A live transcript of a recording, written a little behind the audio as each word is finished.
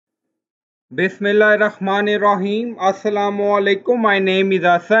Bismillahirrahmanirrahim. Assalamu alaikum. My name is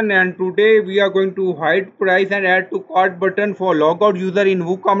Hassan and today we are going to hide price and add to cart button for logout user in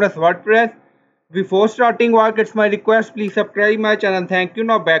WooCommerce WordPress. Before starting work, it's my request, please subscribe my channel. Thank you.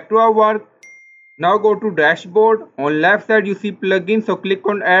 Now back to our work. Now go to dashboard. On left side you see plugin, so click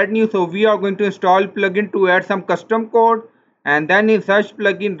on add new. So we are going to install plugin to add some custom code, and then in search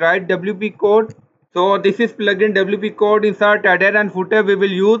plugin write WP code. So this is plugin WP code. Insert header and footer we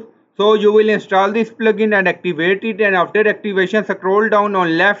will use. So you will install this plugin and activate it, and after activation scroll down.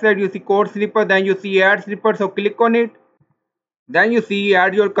 On left side you see code snipper, then you see add snipper, so click on it. Then you see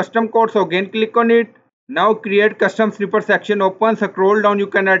add your custom code, so again click on it. Now create custom snipper section open, scroll down, you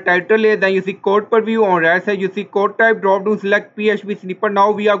can add title A, then you see code preview. On right side you see code type, drop down select PHP snipper.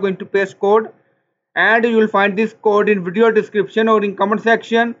 Now we are going to paste code, and you will find this code in video description or in comment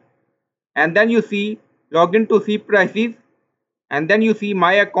section. And then you see login to see prices, and then you see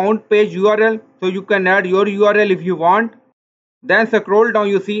my account page URL, so you can add your URL if you want. Then scroll down,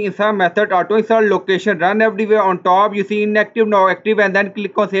 you see insert method auto insert location run everywhere. On top you see inactive now active, and then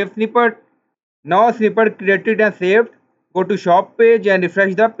click on save snippet. Now snippet created and saved. Go to shop page and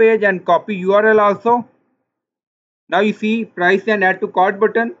refresh the page and copy URL also. Now you see price and add to cart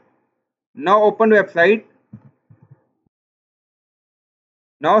button. Now open website.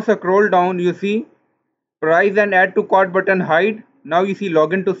 Now scroll down, you see price and add to cart button hide. Now you see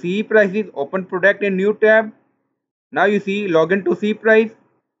login to see prices, open product in new tab. Now you see login to see price.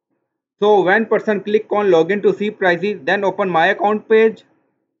 So when person click on login to see prices, then open my account page.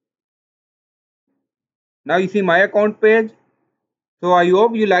 Now you see my account page. So I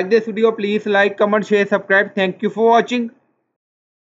hope you like this video. Please like, comment, share, subscribe. Thank you for watching.